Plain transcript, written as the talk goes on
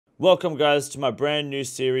Welcome guys to my brand new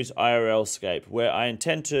series IRL Scape, where I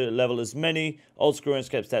intend to level as many old school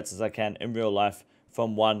RuneScape stats as I can in real life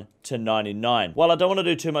from 1 to 99. While I don't want to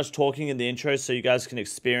do too much talking in the intro so you guys can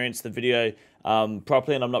experience the video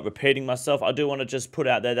properly and I'm not repeating myself, I do want to just put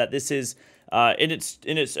out there that this is in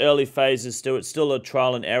its early phases still. It's still a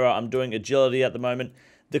trial and error. I'm doing agility at the moment.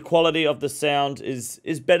 The quality of the sound is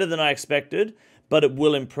better than I expected, but it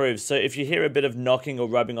will improve. So if you hear a bit of knocking or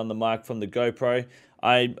rubbing on the mic from the GoPro,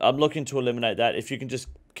 I'm looking to eliminate that. If you can just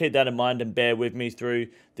keep that in mind and bear with me through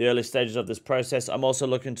the early stages of this process. I'm also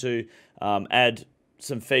looking to add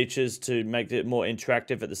some features to make it more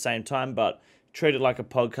interactive at the same time, but treat it like a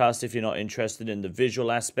podcast if you're not interested in the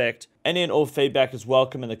visual aspect. Any and all feedback is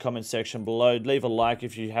welcome in the comment section below. Leave a like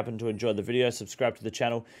if you happen to enjoy the video, subscribe to the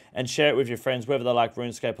channel, and share it with your friends, whether they like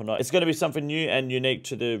RuneScape or not. It's going to be something new and unique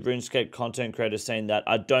to the RuneScape content creator scene that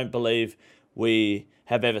I don't believe we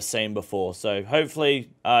have ever seen before. So hopefully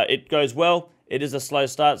it goes well. It is a slow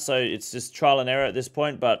start, so it's just trial and error at this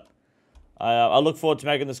point, but I look forward to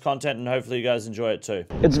making this content and hopefully you guys enjoy it too.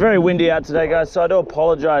 It's very windy out today, guys, so I do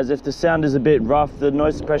apologize if the sound is a bit rough. The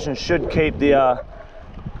noise suppression should keep the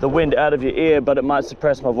wind out of your ear, but it might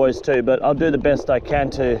suppress my voice too. But I'll do the best I can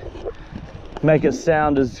to make it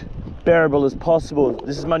sound as bearable as possible.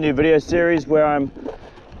 This is my new video series where I'm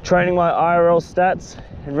training my IRL stats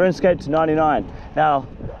in RuneScape to 99. Now,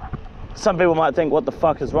 some people might think, what the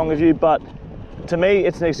fuck is wrong with you? But to me,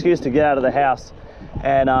 it's an excuse to get out of the house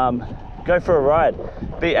and go for a ride.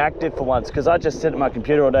 Be active for once, because I just sit at my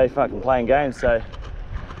computer all day fucking playing games. So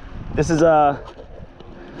this is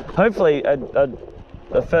hopefully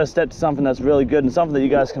a first step to something that's really good and something that you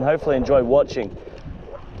guys can hopefully enjoy watching.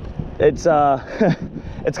 It's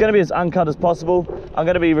it's going to be as uncut as possible. I'm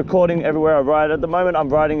going to be recording everywhere I ride. At the moment I'm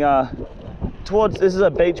riding towards, this is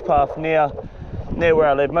a beach path near where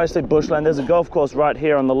I live, mostly bushland. There's a golf course right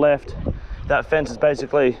here on the left. That fence is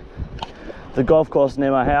basically the golf course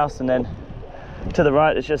near my house, and then to the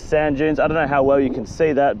right it's just sand dunes. I don't know how well you can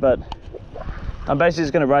see that, but I'm basically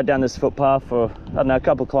just going to ride down this footpath for, I don't know, a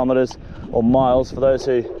couple kilometers or miles for those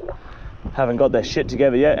who haven't got their shit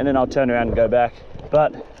together yet, and then I'll turn around and go back.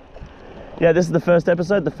 But yeah, this is the first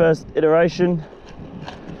episode, the first iteration.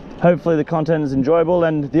 Hopefully the content is enjoyable,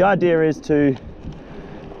 and the idea is to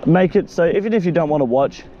make it so even if you don't want to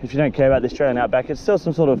watch, if you don't care about the Australian outback, it's still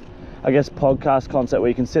some sort of, I guess, podcast concept where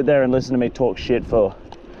you can sit there and listen to me talk shit for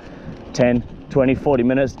 10, 20, 40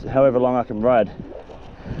 minutes, however long I can ride.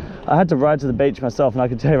 I had to ride to the beach myself, and I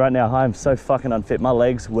can tell you right now, I'm so fucking unfit. My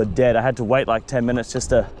legs were dead. I had to wait like 10 minutes just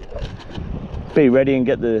to be ready and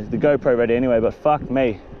get the GoPro ready anyway, but fuck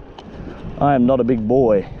me, I am not a big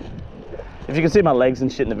boy. If you can see my legs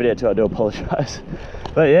and shit in the video too, I do apologize.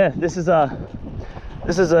 But yeah, this is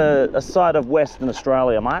a side of Western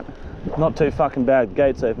Australia, mate. Not too fucking bad.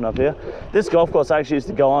 Gates open up here. This golf course I actually used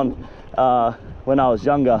to go on when I was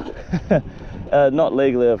younger. Not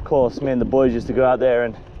legally, of course. Me and the boys used to go out there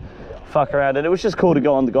and fuck around, and it was just cool to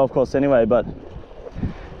go on the golf course anyway. But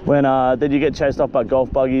when then you get chased off by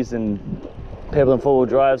golf buggies and people in four-wheel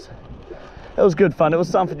drives, it was good fun. It was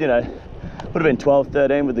something, you know, would have been 12,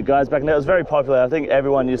 13 with the guys back then. It was very popular. I think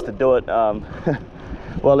everyone used to do it. Well,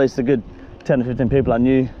 at least a good 10 or 15 people I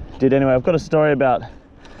knew did anyway. I've got a story about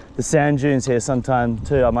the sand dunes here sometime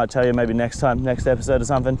too. I might tell you maybe next episode or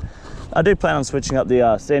something. I do plan on switching up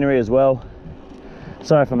the scenery as well.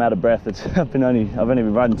 Sorry if I'm out of breath. I've only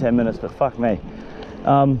been riding 10 minutes, but fuck me.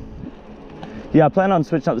 Yeah, I plan on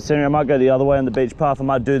switching up the scenery. I might go the other way on the beach path. I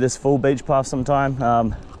might do this full beach path sometime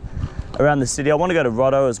around the city. I want to go to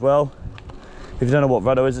Rotto as well. If you don't know what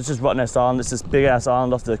Rotto is, it's just Rottnest Island. It's this big ass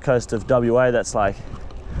island off the coast of WA that's like,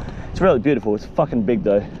 it's really beautiful. It's fucking big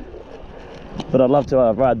though. But I'd love to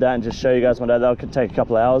ride that and just show you guys one day. That could take a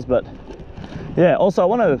couple of hours, but yeah. Also,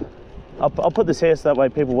 I'll put this here so that way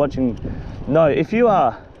people watching know. If you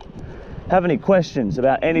have any questions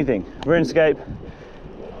about anything, RuneScape,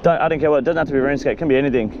 I don't care what, it doesn't have to be RuneScape, it can be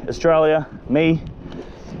anything. Australia, me.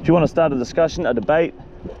 If you want to start a discussion, a debate,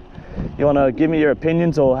 you want to give me your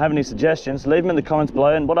opinions or have any suggestions, leave them in the comments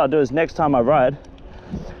below. And what I'll do is next time I ride,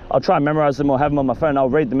 I'll try and memorize them or have them on my phone. I'll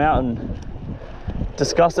read them out and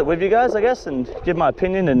discuss it with you guys, I guess, and give my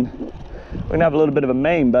opinion, and we can have a little bit of a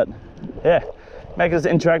meme. But yeah, make it as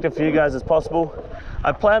interactive for you guys as possible.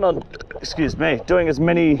 I plan on, excuse me, doing as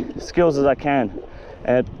many skills as I can,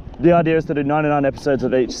 and the idea is to do 99 episodes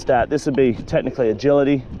of each stat. This would be technically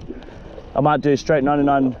agility. I might do straight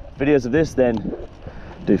 99 videos of this, then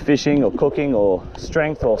do fishing or cooking or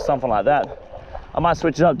strength or something like that. I might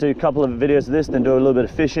switch it up, do a couple of videos of this, then do a little bit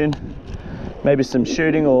of fishing, maybe some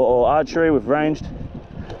shooting or archery with ranged.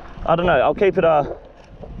 I don't know, I'll keep it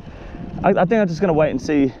I think I'm just going to wait and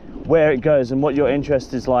see where it goes and what your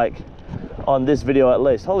interest is like on this video at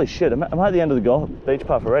least. Holy shit, I'm at the end of the golf beach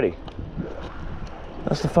path already.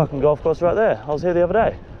 That's the fucking golf course right there. I was here the other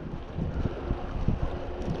day.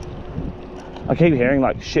 I keep hearing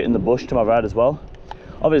like shit in the bush to my right as well.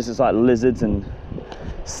 Obviously it's like lizards and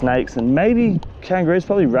snakes and maybe kangaroos,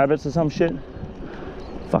 probably rabbits or some shit.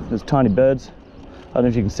 Fuck, there's tiny birds. I don't know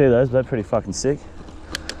if you can see those, but they're pretty fucking sick.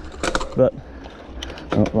 But,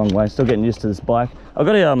 oh, wrong way, still getting used to this bike. I've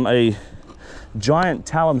got a giant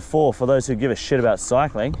Talon 4 for those who give a shit about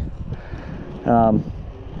cycling.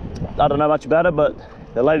 I don't know much about it, but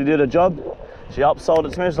the lady did her job. She upsold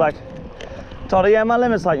it to me. She's like, told her, yeah, my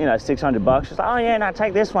limit's like, you know, 600 bucks. She's like, oh yeah, no,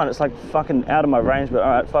 take this one. It's like fucking out of my range, but all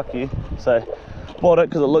right, fuck you. So bought it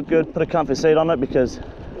because it looked good, put a comfy seat on it because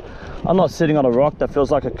I'm not sitting on a rock that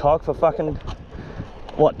feels like a cock for fucking,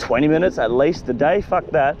 what, 20 minutes at least a day? Fuck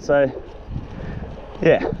that. So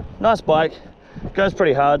yeah, nice bike. Goes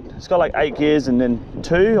pretty hard. It's got like 8 gears and then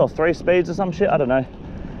 2 or 3 speeds or some shit. I don't know.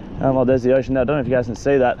 Well, there's the ocean there. I don't know if you guys can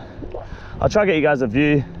see that. I'll try to get you guys a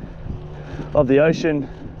view of the ocean.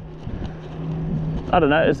 I don't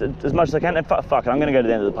know, as much as I can. And fuck it, I'm gonna go to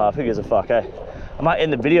the end of the path. Who gives a fuck, eh? I might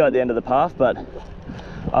end the video at the end of the path, but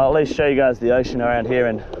I'll at least show you guys the ocean around here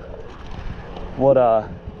and what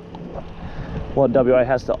WA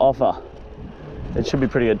has to offer. It should be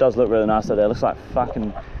pretty good. It does look really nice out there. It looks like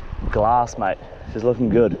fucking glass, mate. She's looking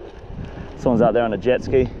good. Someone's out there on a jet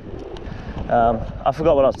ski. I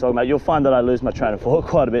forgot what I was talking about. You'll find that I lose my train of thought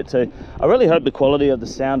quite a bit too. I really hope the quality of the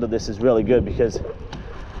sound of this is really good because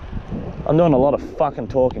I'm doing a lot of fucking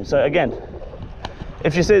talking. So again,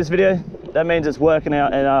 if you see this video, that means it's working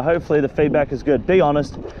out, and hopefully the feedback is good. Be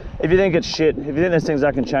honest. If you think it's shit, if you think there's things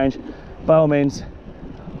I can change, by all means,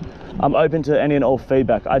 I'm open to any and all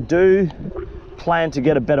feedback. I do plan to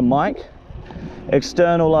get a better mic.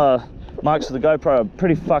 External mics for the GoPro are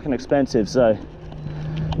pretty fucking expensive, so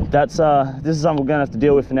that's this is something we're gonna have to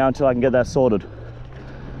deal with for now until I can get that sorted.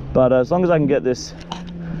 But as long as I can get this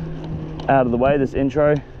out of the way, this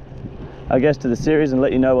intro, I guess, to the series and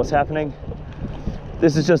let you know what's happening.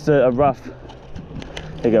 This is just a rough.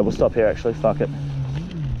 There you go. We'll stop here. Actually, fuck it.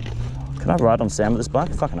 Can I ride on sand with this bike?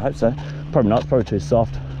 I fucking hope so. Probably not. It's probably too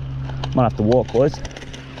soft. Might have to walk, boys.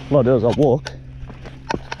 What I'll do is I'll walk,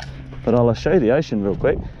 but I'll show you the ocean real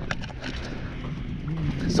quick.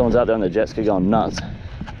 Someone's out there on the jet ski going nuts.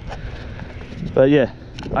 But yeah,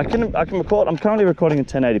 I can record. I'm currently recording in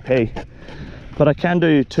 1080p, but I can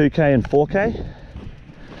do 2K and 4K.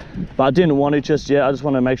 But I didn't want it just yet. I just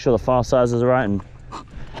want to make sure the file sizes are right and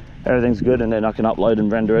everything's good, and then I can upload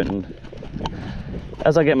and render it. And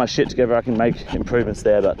as I get my shit together, I can make improvements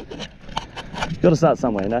there. But you got to start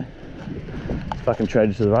somewhere, you know. Fucking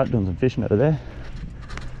traded to the right, doing some fishing over there.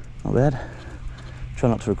 Not bad. Try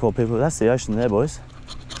not to record people. That's the ocean there, boys.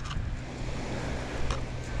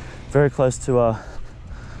 Very close to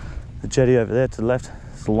the jetty over there to the left.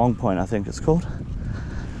 It's the Long Point, I think it's called.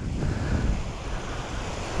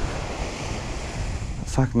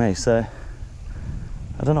 Fuck me, so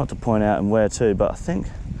I don't know what to point out and where to, but I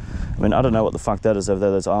mean, I don't know what the fuck that is over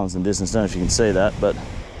there, those islands in distance. I don't know if you can see that, but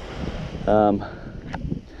I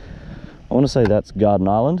want to say that's Garden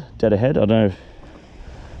Island, dead ahead. I don't know,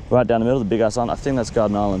 right down the middle, the big ass island. I think that's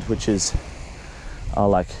Garden Island, which is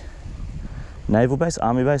like naval base,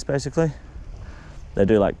 army base, basically. They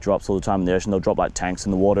do like drops all the time in the ocean. They'll drop like tanks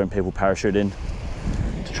in the water and people parachute in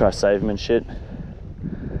to try to save them and shit,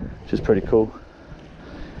 which is pretty cool.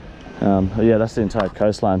 Yeah, that's the entire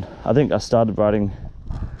coastline. I think I started riding,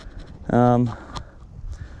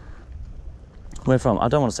 where from? I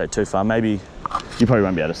don't want to say too far, maybe, you probably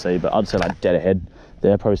won't be able to see, but I'd say like dead ahead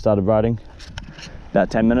there. Probably started riding about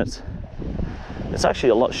 10 minutes. It's actually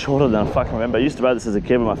a lot shorter than I fucking remember. I used to ride this as a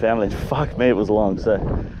kid with my family, and fuck me, it was long, so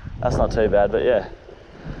that's not too bad. But yeah,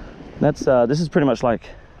 that's this is pretty much like,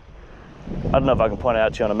 I don't know if I can point it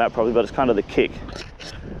out to you on a map probably, but it's kind of the kick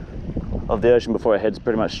of the ocean before it heads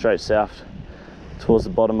pretty much straight south towards the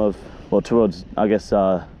bottom of, well, towards, I guess,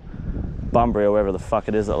 Bunbury or wherever the fuck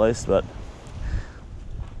it is at least. But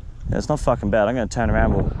yeah, it's not fucking bad. I'm going to turn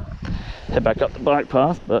around, we'll head back up the bike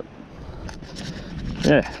path. But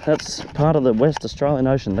yeah, that's part of the West Australian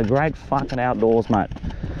Ocean, the great fucking outdoors, mate.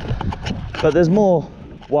 But there's more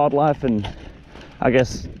wildlife and, I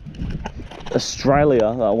guess, Australia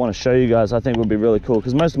that I want to show you guys. I think would be really cool,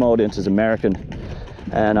 because most of my audience is American,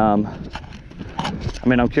 and I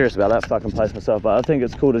mean, I'm curious about that fucking place myself, but I think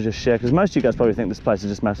it's cool to just share, because most of you guys probably think this place is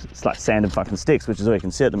just massive. It's like sand and fucking sticks, which is all you can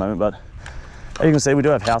see at the moment. But as you can see, we do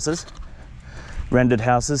have houses, rendered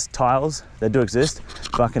houses, tiles, they do exist.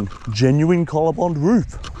 Fucking genuine collarbond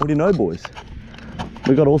roof. What do you know, boys?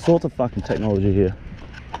 We got all sorts of fucking technology here.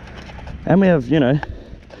 And we have, you know,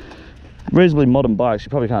 reasonably modern bikes. You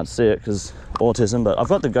probably can't see it because autism, but I've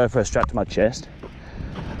got the GoPro strapped to my chest.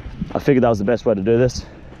 I figured that was the best way to do this.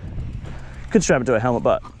 Could strap it to a helmet,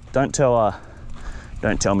 but don't tell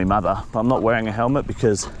me mother, but I'm not wearing a helmet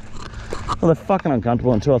because, well, they're fucking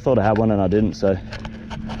uncomfortable until I thought I had one and I didn't, so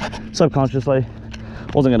subconsciously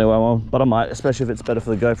wasn't gonna wear one, but I might, especially if it's better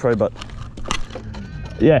for the GoPro. But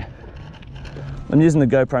yeah, I'm using the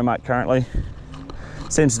GoPro mic currently.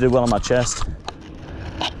 Seems to do well on my chest.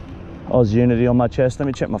 Oz Unity on my chest. Let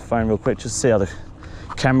me check my phone real quick just to see how the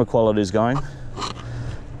camera quality is going.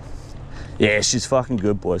 Yeah, she's fucking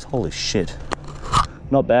good, boys. Holy shit.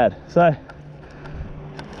 Not bad. So,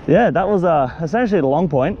 yeah, that was essentially the Long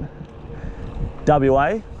Point,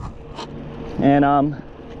 WA. And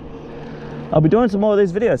I'll be doing some more of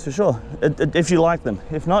these videos for sure, if you like them.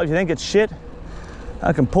 If not, if you think it's shit,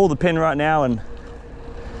 I can pull the pin right now and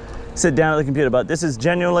sit down at the computer. But this is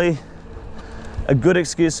genuinely a good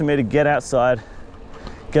excuse for me to get outside,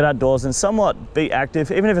 get outdoors, and somewhat be active,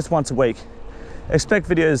 even if it's once a week. Expect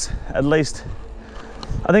videos at least,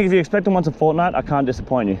 I think if you expect them once a fortnight, I can't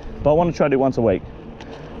disappoint you. But I want to try to do once a week.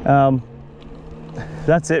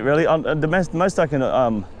 That's it really. The most I can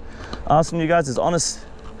ask from you guys is honest,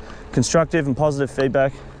 constructive and positive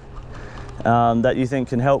feedback that you think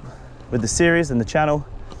can help with the series and the channel.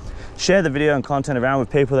 Share the video and content around with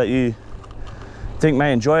people that you think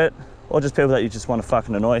may enjoy it, or just people that you just want to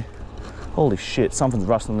fucking annoy. Holy shit, something's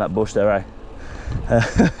rustling in that bush there, eh?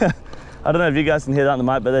 I don't know if you guys can hear that on the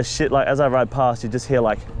mic, but there's shit, like as I ride past, you just hear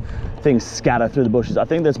like things scatter through the bushes. I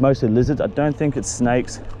think there's mostly lizards. I don't think it's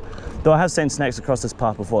snakes, though I have seen snakes across this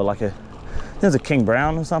path before, like there's a king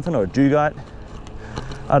brown or something, or a dugite.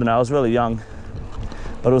 I don't know, I was really young,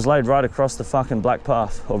 but it was laid right across the fucking black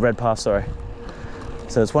path, or red path, sorry.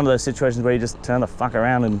 So it's one of those situations where you just turn the fuck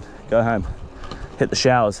around and go home, hit the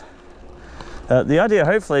showers. The idea,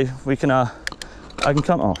 hopefully, we can, I can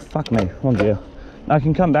come, oh, fuck me, wrong gear. I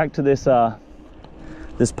can come back to this,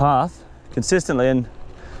 this path consistently and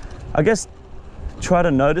I guess try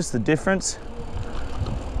to notice the difference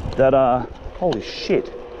that, holy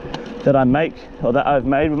shit, that I make, or that I've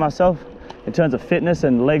made with myself in terms of fitness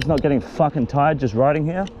and legs not getting fucking tired just riding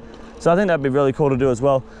here. So I think that'd be really cool to do as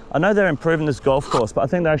well. I know they're improving this golf course, but I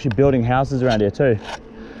think they're actually building houses around here too,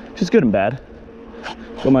 which is good and bad.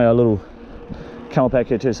 Got my little camelback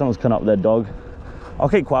here too. Someone's come up with their dog. I'll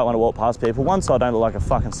keep quiet when I walk past people. One, so I don't look like a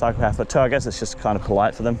fucking psychopath, but two, I guess it's just kind of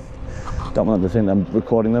polite for them. Don't want them to think that I'm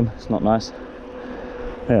recording them. It's not nice.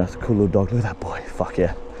 Yeah, it's a cool little dog. Look at that boy. Fuck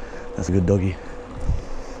yeah. That's a good doggy.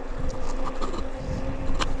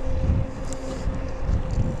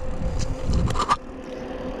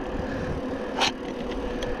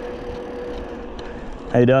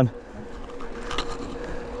 How you doing?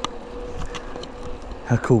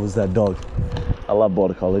 How cool was that dog? I love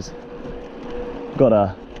border collies. We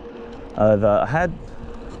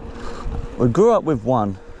grew up with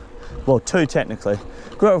one, well, two technically.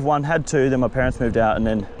 Grew up with one, had two, then my parents moved out, and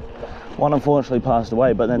then one unfortunately passed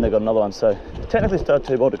away, but then they got another one. So technically still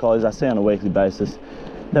two border collies I see on a weekly basis.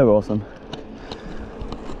 They were awesome.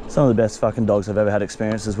 Some of the best fucking dogs I've ever had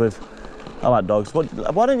experiences with. I like dogs.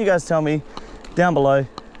 Why don't you guys tell me down below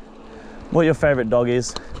what your favorite dog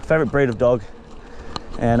is, favorite breed of dog,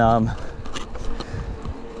 and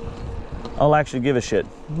I'll actually give a shit.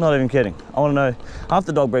 Not even kidding. I want to know. Half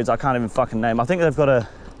the dog breeds I can't even fucking name. I think they've got a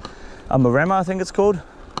Maremma, I think it's called.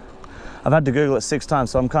 I've had to Google it 6 times,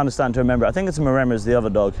 so I'm kind of starting to remember. I think it's a Maremma is the other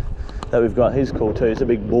dog that we've got. He's cool too. He's a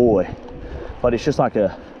big boy, but he's just like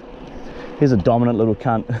he's a dominant little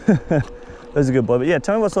cunt. He's a good boy. But yeah,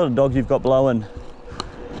 tell me what sort of dog you've got below, and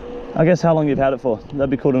I guess how long you've had it for. That'd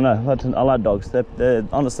be cool to know. I like dogs. They're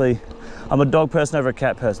honestly, I'm a dog person over a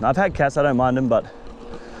cat person. I've had cats, I don't mind them, but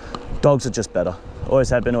dogs are just better. Always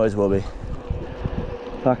have been, always will be.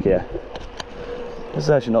 Fuck yeah. This is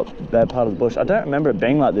actually not a bad part of the bush. I don't remember it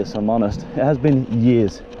being like this, I'm honest. It has been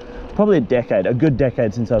years. Probably a decade, a good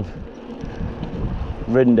decade since I've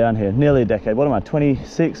ridden down here. Nearly a decade. What am I,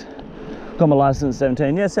 26? Got my license at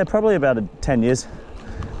 17. Yeah, so probably about 10 years.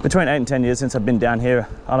 Between 8 and 10 years since I've been down here,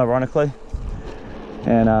 unironically.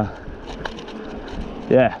 And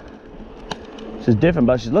yeah, she's different,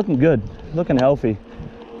 but she's looking good, looking healthy.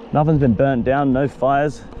 Nothing's been burnt down, no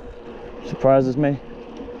fires. Surprises me.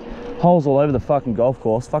 Holes all over the fucking golf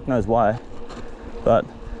course, fuck knows why. But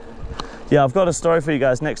yeah, I've got a story for you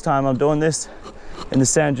guys next time I'm doing this in the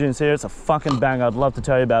sand dunes here. It's a fucking banger. I'd love to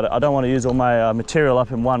tell you about it. I don't want to use all my material up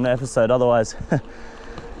in one episode, otherwise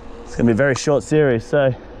it's gonna be a very short series.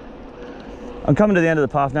 So I'm coming to the end of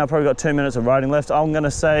the path now. Probably got 2 minutes of riding left. I'm gonna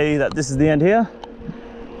say that this is the end here.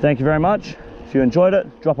 Thank you very much. If you enjoyed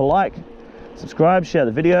it, drop a like. subscribe, share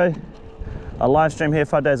the video. I live stream here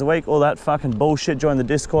 5 days a week, all that fucking bullshit. Join the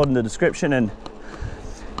Discord in the description, and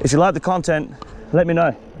if you like the content, let me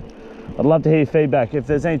know. I'd love to hear your feedback. If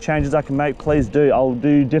there's any changes I can make, please do. I'll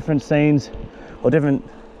do different scenes or different,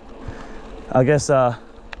 I guess,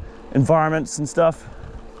 environments and stuff,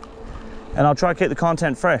 and I'll try to keep the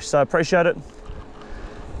content fresh. So I appreciate it.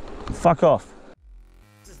 Fuck off.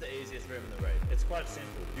 This is the easiest room in the rig. It's quite simple.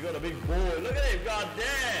 You got a big boy. Look at him. God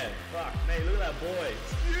damn. Fuck me. Look at that boy.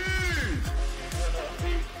 It's huge. You got a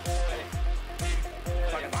big boy.